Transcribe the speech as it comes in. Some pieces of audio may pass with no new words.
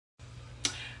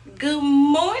Good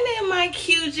morning, my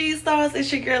QG stars.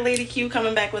 It's your girl, Ladii Q,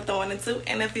 coming back with the 1 and 2.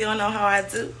 And if you don't know how I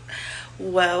do,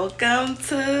 welcome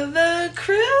to the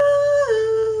crew.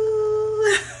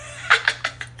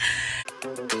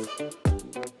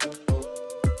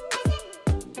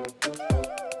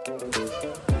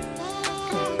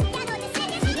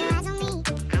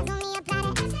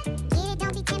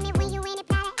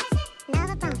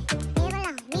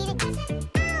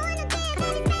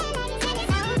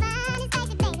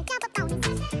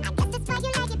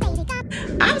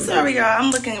 I'm sorry, y'all.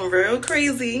 I'm looking real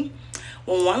crazy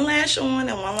with one lash on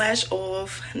and one lash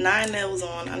off, 9 nails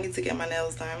on. I need to get my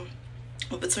nails done.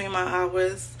 But between my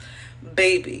hours,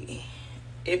 baby,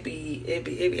 it be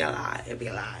a lot. It be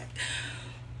a lot.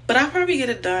 But I'll probably get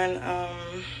it done. I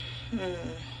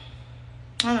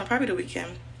don't know, probably the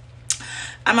weekend.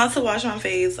 I'm out to wash my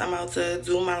face. I'm out to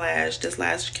do my lash. This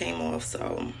lash came off,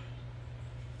 so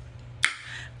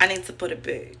I need to put it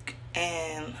big.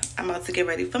 And I'm about to get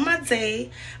ready for my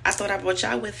day. I thought I brought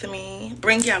y'all with me,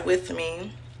 bring y'all with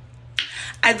me.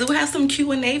 I do have some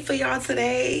Q&A for y'all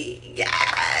today. Yes,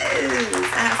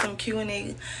 I have some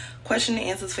Q&A question and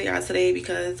answers for y'all today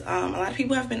because a lot of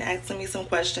people have been asking me some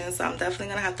questions, so I'm definitely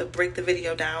gonna have to break the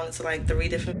video down into like 3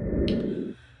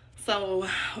 different. So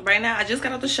right now I just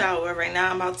got out the shower. Right now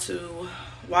I'm about to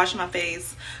wash my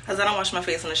face, because I don't wash my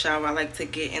face in the shower. I like to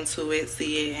get into it,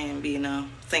 see it, and be in a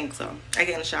sink. So I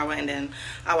get in the shower and then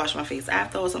I wash my face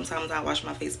after, or sometimes I wash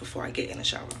my face before I get in the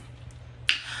shower.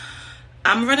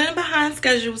 I'm running behind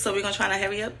schedule, so we're gonna try to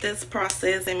hurry up this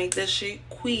process and make this shit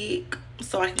quick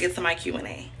so I can get to my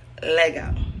Q&A. Let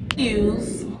go.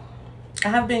 I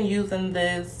have been using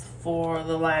this for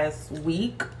the last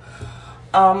week.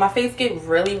 My face get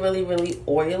really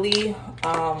oily.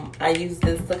 I use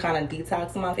this to kind of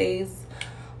detox my face.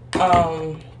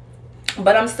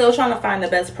 But I'm still trying to find the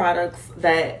best products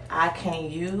that I can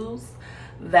use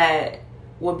that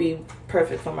would be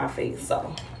perfect for my face.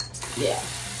 So yeah,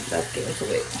 let's get into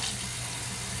it.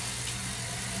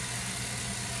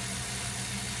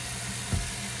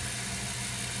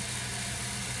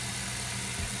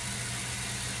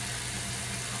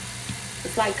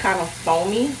 It's like kind of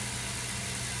foamy.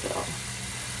 So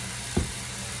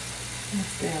I'm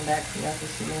stand back so y'all can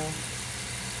see me.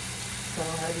 So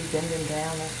I be bending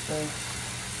down and stuff.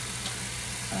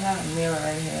 I got a mirror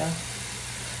right here.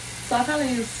 So I kind of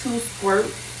use 2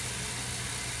 squirts.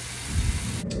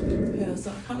 Yeah,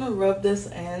 so I kind of rub this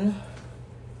in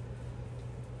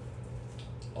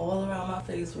all around my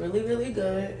face really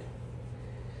good.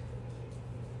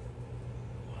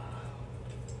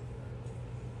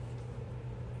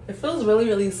 It feels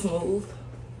really smooth.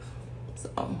 So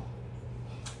and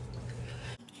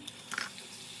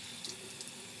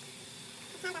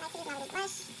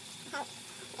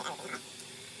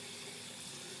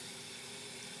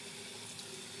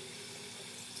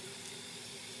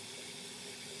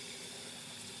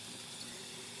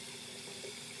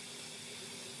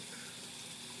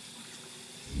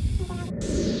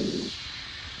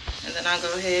then I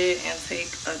go ahead and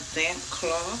take a damp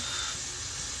cloth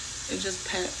and just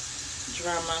pat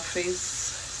dry my face.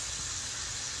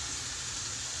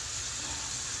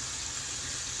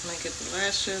 When I get the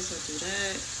lashes, I do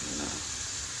that,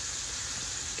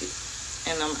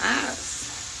 and them eyes.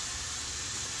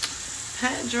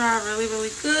 Pat dry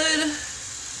really good.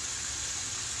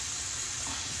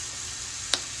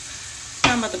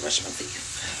 I'm about to brush my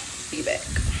teeth. Be back.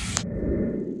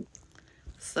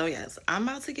 So yes, I'm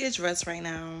about to get dressed right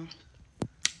now.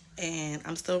 And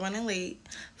I'm still running late.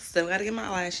 Still gotta get my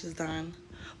lashes done.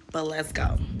 But let's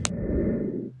go.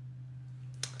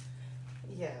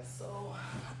 Yeah, so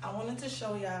I wanted to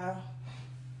show y'all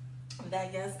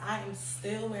that yes, I am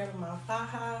still wearing my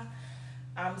Faja.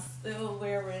 I'm still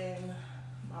wearing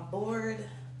my board.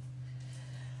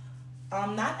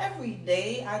 Not every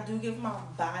day. I do give my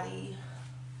body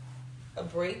a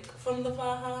break from the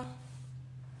Faja.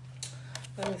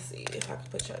 Let me see if I can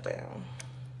put y'all down.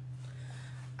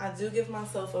 I do give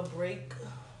myself a break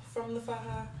from the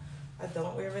Faja. I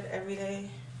don't wear it every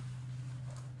day.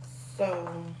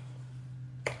 So,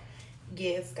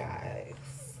 yes, guys.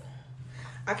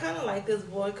 I kind of like this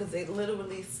board because it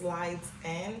literally slides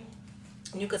in.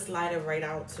 You could slide it right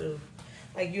out too.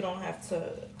 Like, you don't have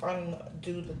to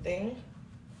undo the thing.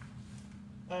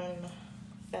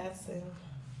 Unfasten.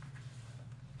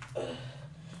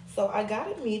 So, I got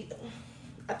it medium.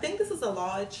 I think this is a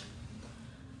large,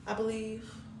 I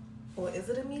believe. Or is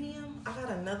it a medium? I got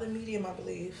another medium, I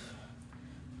believe,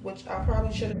 which I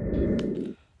probably should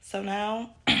have. So now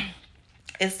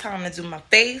it's time to do my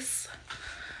face.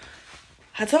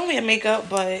 I don't wear makeup,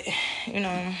 but you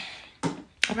know,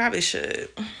 I probably should.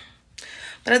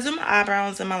 But I do my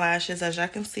eyebrows and my lashes. As y'all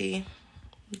can see,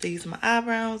 these are my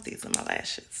eyebrows, these are my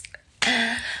lashes.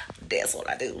 That's what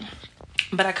I do.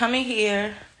 But I come in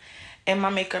here in my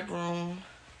makeup room,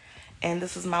 and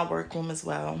this is my work room as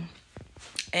well.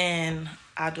 And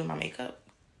I do my makeup.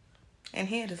 And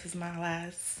here, this is my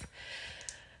last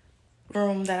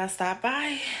room that I stop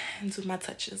by and do my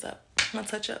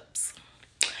touch-ups.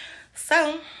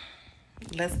 So,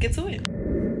 let's get to it.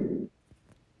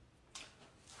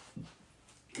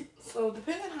 So,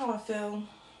 depending on how I feel,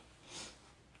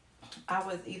 I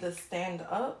would either stand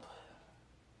up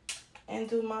and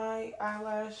do my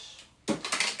eyelash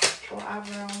or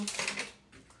eyebrows,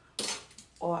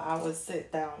 or I would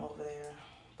sit down over there.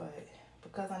 But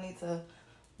because I need to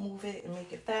move it and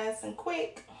make it fast and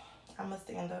quick, I'm gonna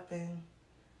stand up and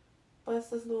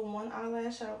bust this little one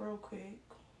eyelash out real quick.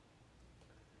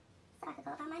 So I could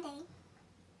go about my day.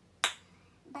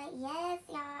 But yes,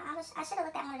 y'all, I should have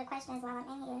looked at one of the questions while I'm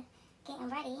in here getting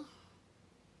ready.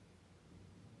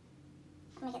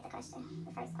 Let me get the first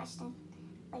question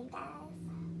for you guys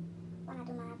when I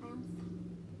do my eyebrows.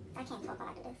 I can't talk while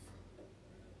I do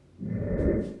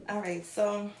this. Alright,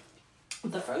 so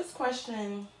the first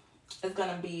question is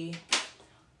gonna be,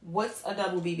 what's a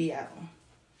double BBL?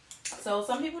 So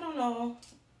some people don't know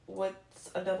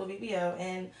what's a double BBL,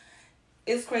 and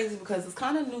it's crazy because it's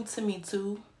kind of new to me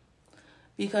too,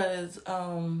 because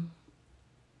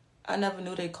I never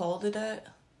knew they called it that.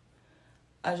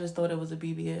 I just thought it was a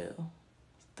BBL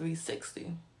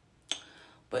 360.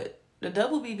 But the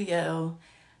double BBL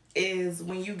is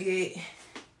when you get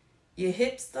your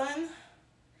hips done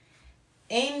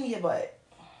and your butt.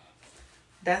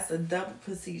 That's a double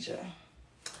procedure.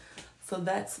 So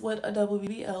that's what a double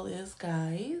BBL is,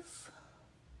 guys.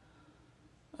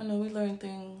 I know we learn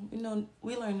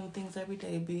new things every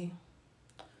day, B.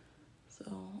 So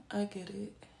I get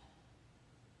it.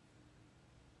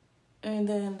 And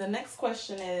then the next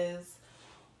question is,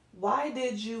 why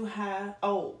did you have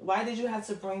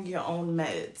to bring your own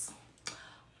meds?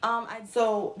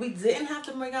 So we didn't have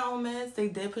to bring our own meds. They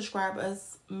did prescribe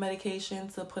us medication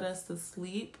to put us to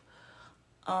sleep.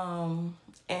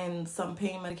 And some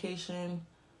pain medication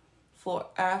for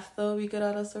after we get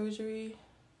out of surgery.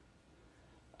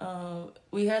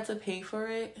 We had to pay for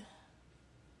it,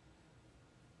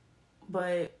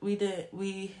 but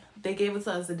they gave it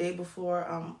to us the day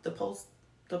before the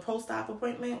post-op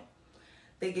appointment.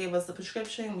 They gave us the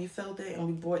prescription, we filled it, and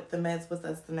we brought the meds with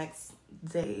us the next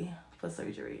day for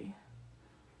surgery.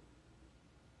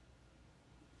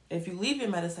 If you leave your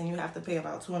medicine, you have to pay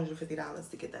about $250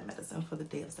 to get that medicine for the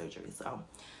day of surgery. So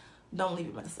don't leave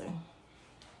your medicine.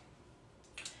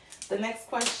 The next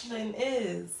question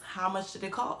is, how much did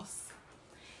it cost?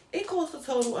 It cost a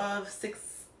total of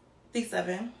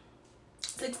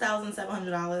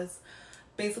 $6,700,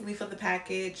 basically for the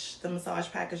package, the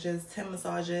massage packages, 10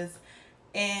 massages,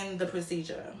 and the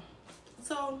procedure.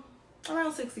 So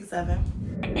around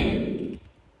 $67.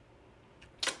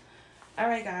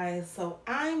 Alright guys, so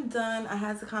I'm done. I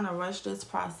had to kind of rush this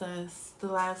process. The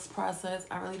last process,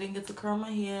 I really didn't get to curl my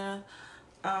hair.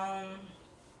 I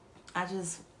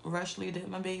just rushly did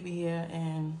my baby hair,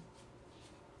 and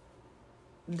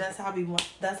that's how we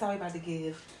about to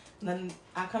give. And then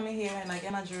I come in here and I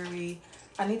get my jewelry.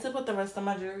 I need to put the rest of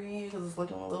my jewelry in here because it's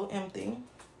looking a little empty.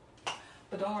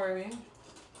 But don't worry,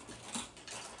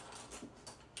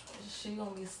 she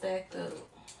gonna be stacked up.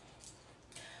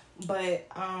 But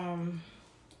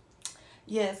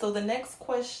yeah, so the next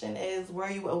question is, were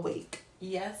you awake?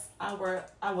 Yes, I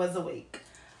was awake.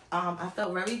 I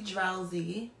felt very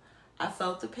drowsy. I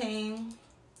felt the pain,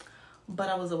 but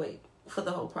I was awake for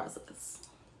the whole process.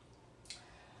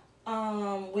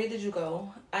 Where did you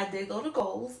go? I did go to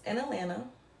Goals in Atlanta.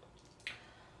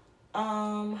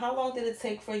 How long did it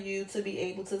take for you to be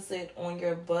able to sit on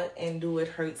your butt and do it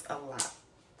hurts a lot?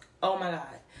 Oh my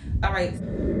God. All right.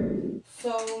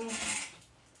 So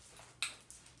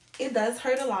it does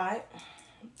hurt a lot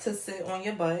to sit on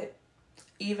your butt,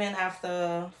 even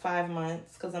after 5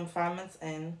 months, because I'm 5 months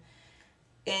in,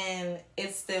 and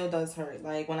it still does hurt.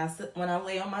 Like when I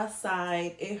lay on my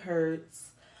side, it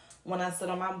hurts. When I sit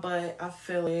on my butt, I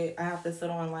feel it. I have to sit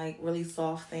on like really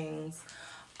soft things,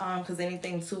 because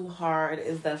anything too hard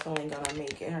is definitely gonna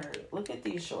make it hurt. Look at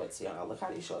these shorts, y'all. Look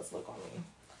how these shorts look on me.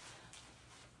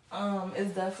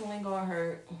 It's definitely gonna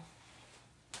hurt.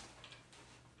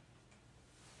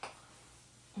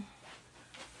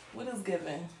 What is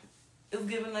giving? It's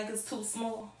giving like it's too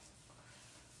small.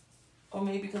 Or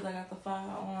maybe because I got the fire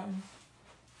on.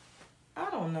 I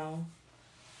don't know.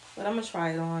 But I'm going to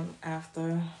try it on after.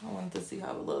 I wanted to see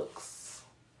how it looks.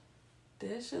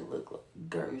 That shit look like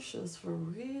Gersh's for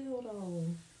real though.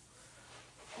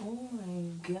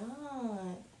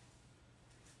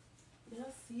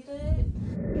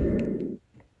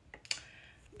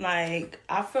 Like,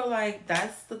 I feel like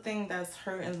that's the thing that's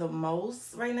hurting the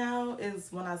most right now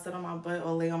is when I sit on my butt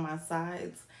or lay on my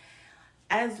sides.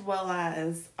 As well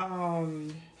as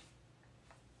when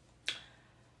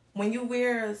you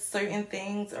wear certain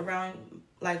things around,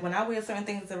 like when I wear certain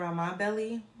things around my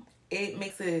belly, it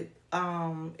makes it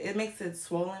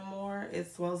swollen more.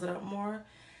 It swells it up more.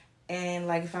 And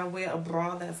like if I wear a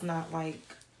bra that's not like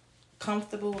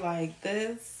comfortable like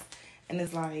this, and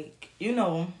it's like, you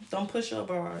know, don't push your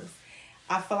bras,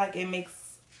 I feel like it makes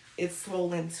it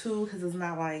swollen too, because it's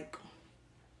not like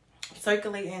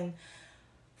circulating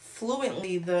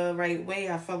fluently the right way.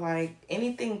 I feel like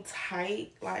anything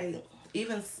tight, like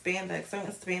even spandex,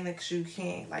 certain spandex you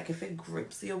can't, like if it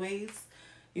grips your waist,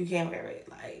 you can't wear it.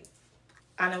 Like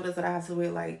I noticed that I have to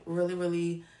wear like really,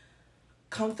 really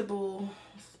comfortable,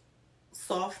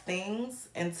 soft things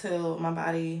until my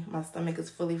stomach is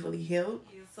fully, fully healed.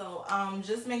 So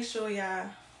just make sure y'all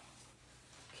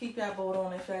keep y'all boat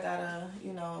on if y'all gotta,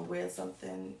 you know, wear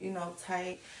something, you know,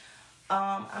 tight.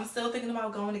 I'm still thinking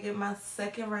about going to get my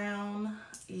second round.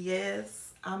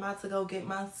 Yes, I'm about to go get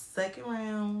my second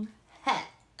round.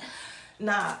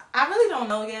 Nah, I really don't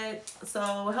know yet. So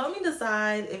help me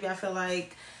decide if y'all feel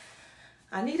like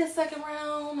I need a second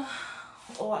round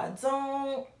or I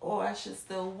don't, or I should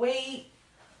still wait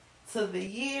till the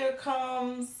year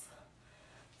comes.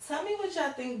 Tell me what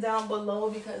y'all think down below,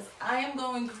 because I am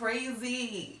going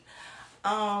crazy.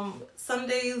 Some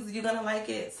days you're gonna like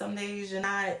it, some days you're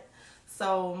not.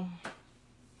 So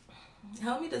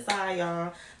help me decide,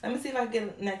 y'all. Let me see if I can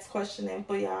get the next question in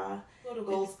for y'all. Go to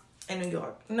Goals in New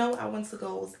York. No, I went to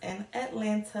Goals in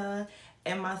Atlanta,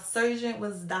 and my surgeon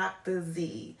was Dr.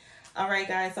 Z. All right,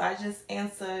 guys. So I just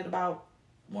answered about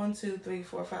 1, 2, 3,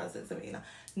 4, 5, 6, 7, 8,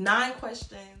 9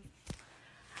 questions.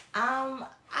 I'm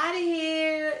out of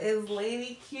here. Is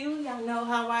Ladii Q. Y'all know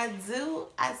how I do.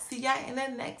 I see y'all in the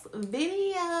next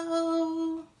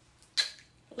video.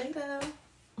 Later.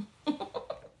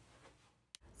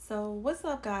 So what's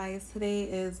up, guys? Today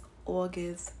is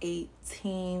August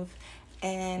 18th,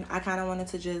 and I kind of wanted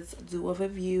to just do a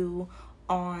review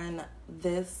on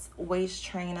this waist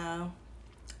trainer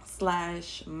 /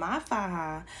 my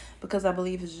Faja, because I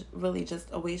believe it's really just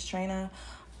a waist trainer.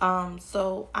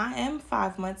 So I am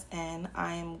 5 months in.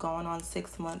 I am going on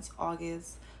 6 months,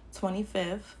 August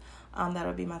 25th.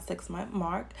 That'll be my 6-month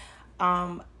mark.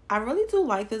 I really do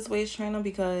like this waist trainer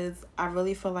because I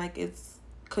really feel like it's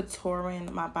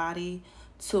contouring my body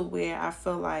to where I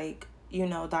feel like, you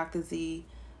know, Dr. Z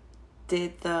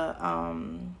did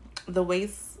the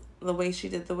way she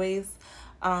did the waist.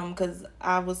 Because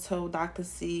I was told Dr.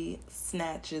 C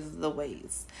snatches the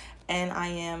waist, and I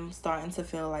am starting to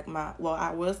feel like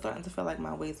I was starting to feel like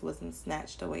my waist wasn't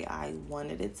snatched the way I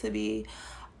wanted it to be.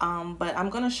 But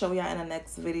I'm gonna show y'all in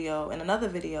another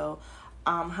video,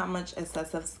 how much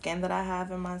excessive skin that I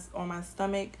have on my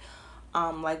stomach,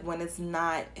 like when it's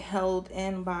not held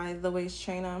in by the waist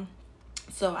trainer.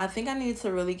 So I think I need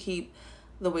to really keep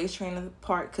the waist trainer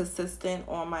part consistent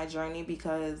on my journey,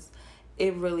 because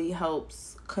it really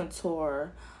helps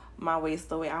contour my waist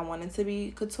the way I want it to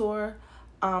be contour.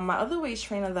 My other waist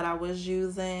trainer that I was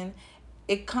using,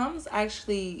 it comes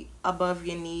actually above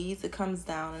your knees. It comes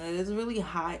down, and it is really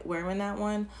hot wearing that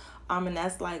one. And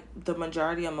that's like the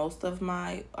majority of most of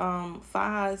my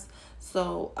Fajas.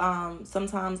 So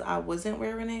sometimes I wasn't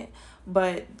wearing it,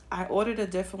 but I ordered a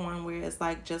different one where it's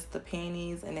like just the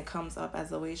panties and it comes up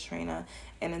as a waist trainer,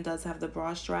 and it does have the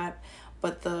bra strap.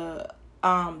 But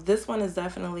this one is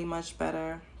definitely much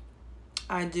better.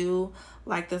 I do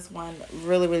like this one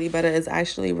really, really better. It's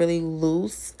actually really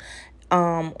loose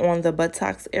on the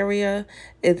buttocks area.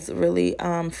 It's really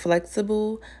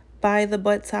flexible by the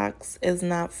buttocks. It's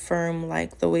not firm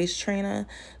like the waist trainer.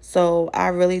 So I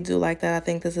really do like that. I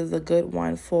think this is a good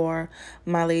one for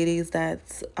my ladies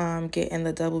that's getting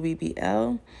the double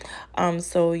BBL.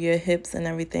 So your hips and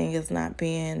everything is not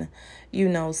being, you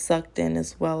know, sucked in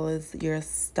as well as your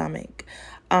stomach.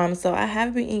 So I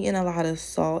have been eating a lot of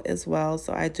salt as well.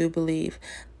 So I do believe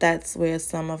that's where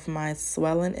some of my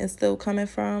swelling is still coming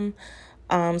from.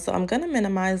 So I'm going to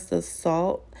minimize the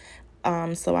salt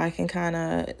so I can kind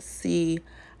of see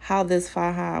how this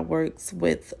Faja works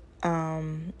with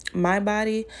my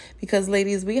body. Because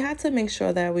ladies, we have to make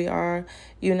sure that we are,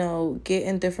 you know,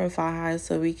 getting different Fajas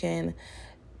so we can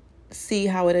see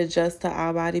how it adjusts to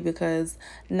our body, because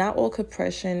not all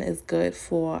compression is good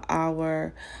for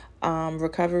our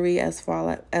recovery as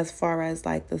far as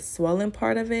like the swelling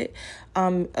part of it.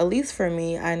 At least for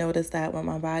me, I noticed that when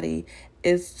my body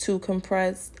is too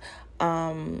compressed,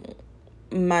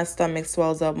 my stomach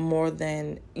swells up more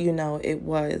than, you know, it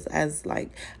was. As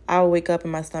like, I'll wake up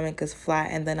and my stomach is flat,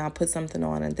 and then I'll put something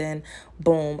on, and then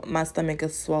boom, my stomach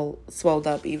is swelled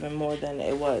up even more than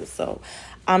it was. So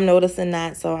I'm noticing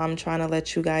that. So I'm trying to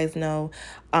let you guys know,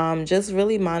 just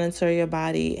really monitor your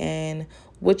body and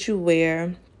what you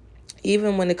wear.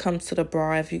 Even when it comes to the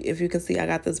bra, if you can see, I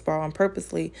got this bra on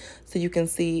purposely so you can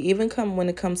see. Even when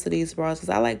it comes to these bras, because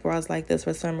I like bras like this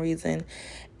for some reason,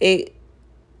 it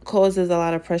causes a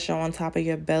lot of pressure on top of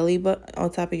your belly, but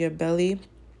on top of your belly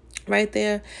right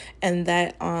there, and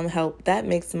that that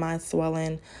makes my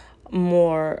swelling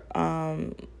more,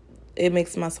 it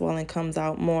makes my swelling comes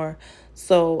out more.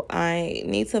 So I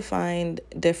need to find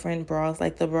different bras.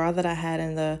 Like the bra that I had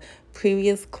in the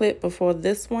previous clip before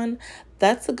this one,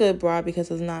 that's a good bra because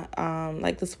it's not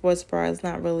like the sports bra is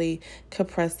not really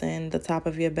compressing the top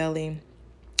of your belly.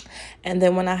 And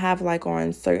then when I have like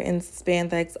on certain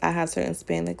spandex, I have certain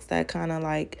spandex that kind of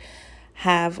like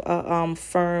have a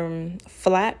firm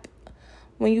flap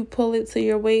when you pull it to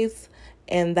your waist,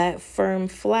 and that firm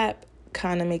flap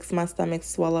kind of makes my stomach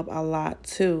swell up a lot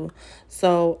too.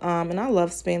 So and I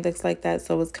love spandex like that,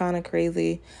 so it's kind of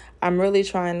crazy. I'm really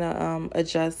trying to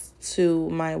adjust to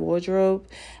my wardrobe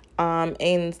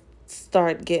and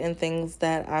start getting things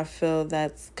that I feel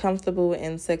that's comfortable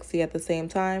and sexy at the same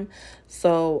time.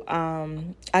 So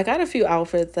I got a few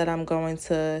outfits that I'm going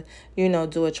to, you know,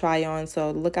 do a try on,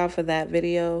 so look out for that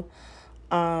video.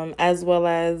 As well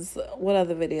as what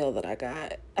other video that I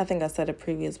got. I think I said it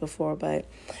previous before, but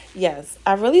yes,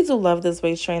 I really do love this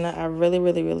waist trainer. I really,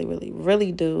 really, really, really,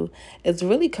 really do. It's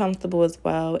really comfortable as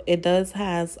well. It does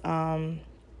has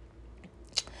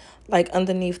like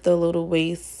underneath the little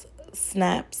waist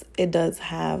snaps, it does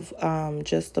have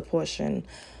just the portion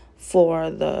for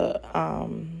the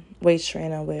waist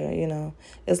trainer where, you know,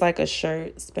 it's like a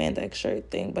shirt, spandex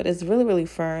shirt thing, but it's really, really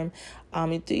firm.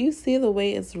 Do you see the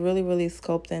way it's really, really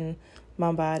sculpting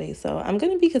my body? So I'm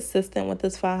going to be consistent with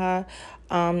this faja.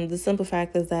 The simple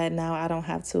fact is that now I don't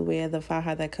have to wear the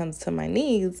faja that comes to my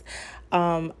knees.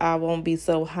 I won't be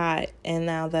so hot. And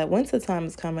now that winter time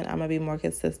is coming, I'm going to be more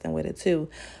consistent with it too.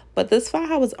 But this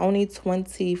faja was only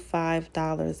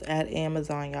 $25 at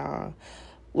Amazon, y'all.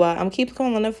 Well, I'm keep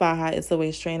calling it faja. It's a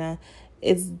waist trainer.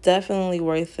 It's definitely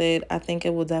worth it. I think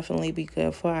it will definitely be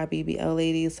good for our BBL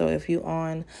ladies. So if you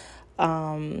on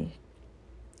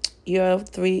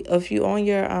if you on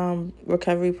your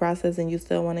recovery process and you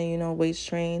still want to, you know, waist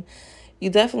train, you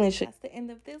definitely should. That's the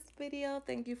end of this video.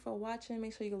 Thank you for watching.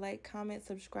 Make sure you like, comment,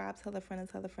 subscribe, tell a friend, and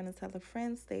tell a friend, and tell a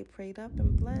friend. Stay prayed up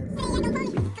and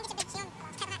blessed.